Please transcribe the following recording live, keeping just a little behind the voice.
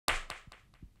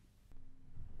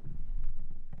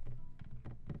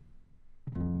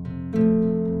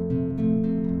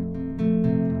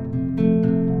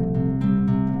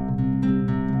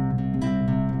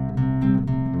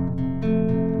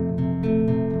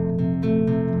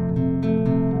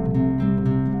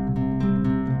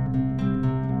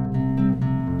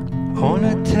On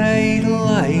a tidal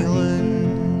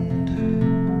island,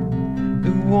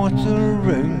 the water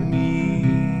around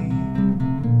me.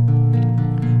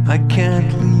 I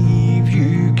can't leave,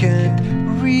 you can't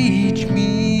reach me.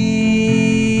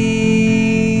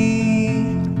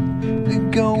 The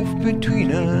gulf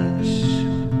between us,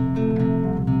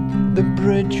 the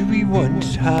bridge we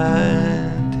once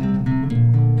had,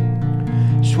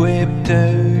 swept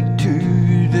out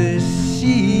to the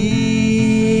sea.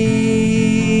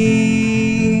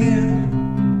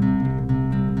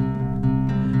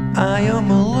 I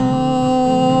am alone.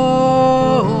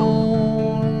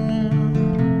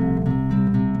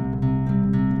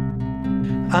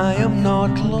 I am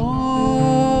not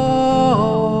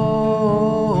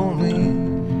lonely.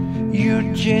 Your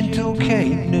gentle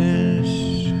kindness,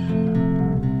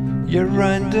 your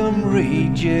random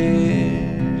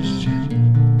rages,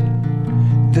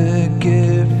 the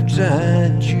gifts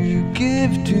that you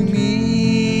give to me.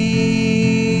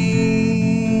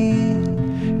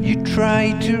 You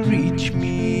try to reach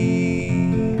me,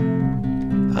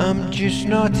 I'm just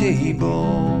not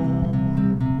able.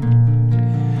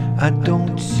 I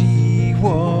don't see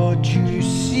what you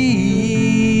see.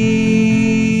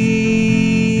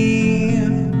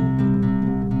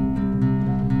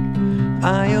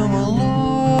 I am alone.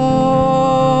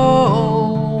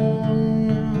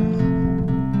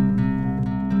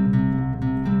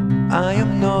 I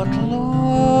am not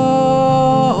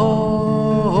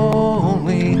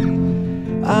lonely.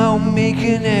 I'll make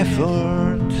an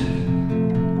effort,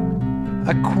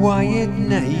 a quiet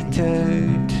night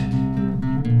out.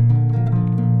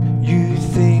 You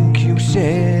think you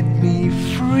set me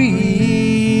free.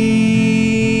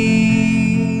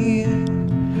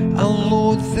 I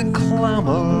loathe the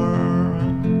clamor,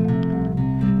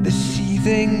 the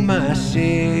seething masses.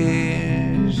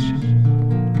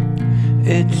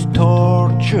 It's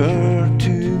torture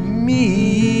to me.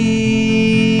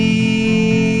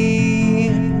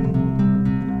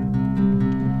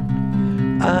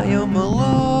 I am alone.